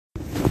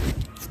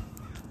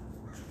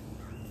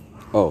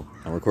Oh,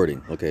 I'm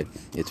recording. Okay.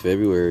 It's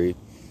February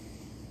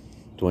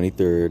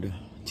 23rd,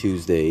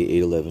 Tuesday,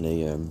 8:11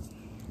 a.m.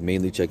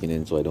 Mainly checking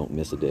in so I don't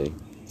miss a day.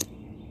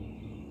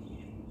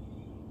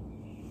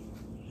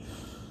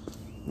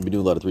 I've been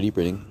doing a lot of 3D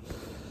printing.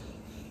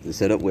 The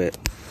setup went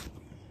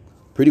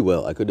pretty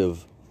well. I could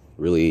have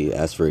really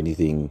asked for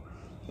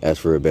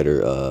a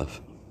better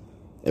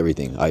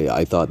everything.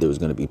 I thought there was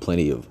going to be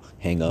plenty of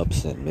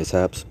hang-ups and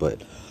mishaps,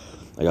 but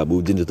I got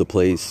moved into the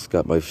place,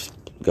 got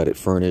it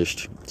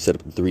furnished, set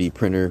up the 3D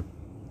printer,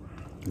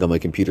 got my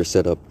computer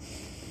set up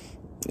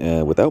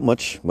without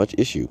much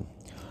issue.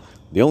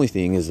 The only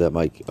thing is that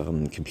my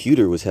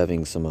computer was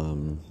having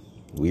some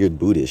weird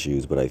boot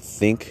issues, but I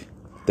think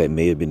that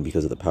may have been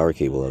because of the power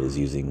cable I was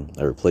using.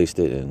 I replaced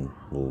it, and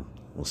we'll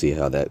see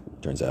how that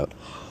turns out.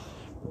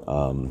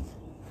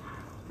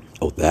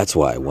 Oh, that's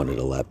why I wanted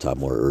a laptop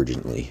more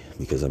urgently,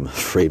 because I'm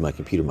afraid my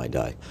computer might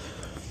die.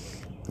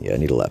 Yeah, I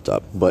need a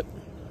laptop. But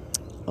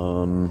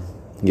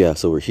yeah,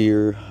 so we're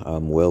here.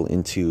 I'm well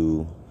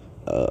into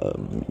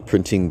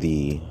printing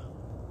the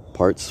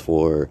parts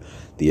for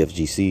the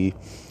FGC.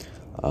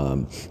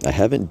 I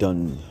haven't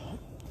done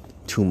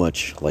too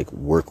much like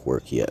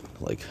work yet,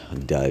 like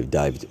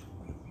dived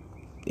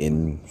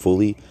in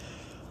fully.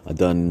 I've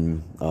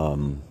done.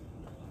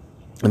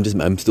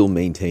 I'm still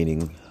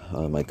maintaining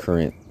my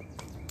current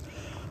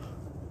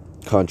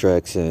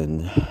contracts,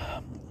 and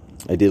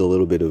I did a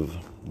little bit of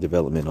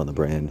development on the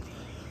brand,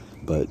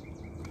 but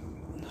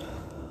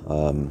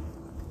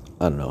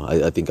I don't know.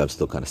 I think I'm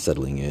still kind of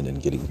settling in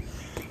and getting.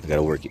 I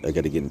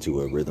gotta get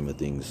into a rhythm of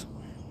things.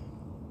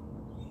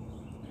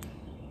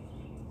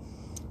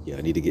 Yeah,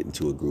 I need to get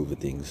into a groove of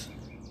things,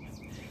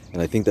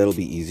 and I think that'll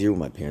be easier when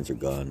my parents are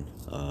gone.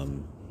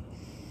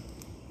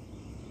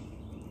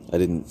 I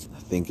didn't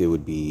think it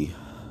would be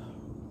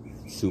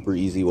super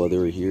easy while they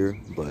were here,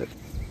 but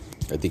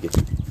I think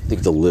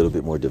it's a little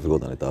bit more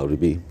difficult than I thought it would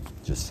be.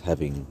 Just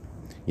having,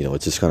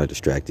 it's just kind of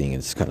distracting,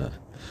 and it's kind of,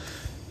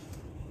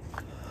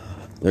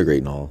 they're great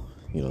and all.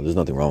 There's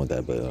nothing wrong with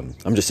that, but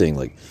I'm just saying,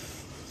 like,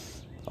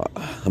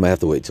 I might have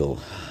to wait till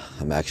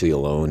I'm actually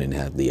alone and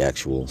have the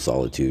actual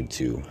solitude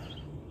to,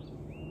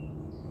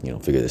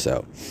 figure this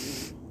out.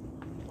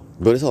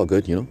 But it's all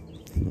good,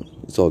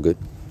 It's all good.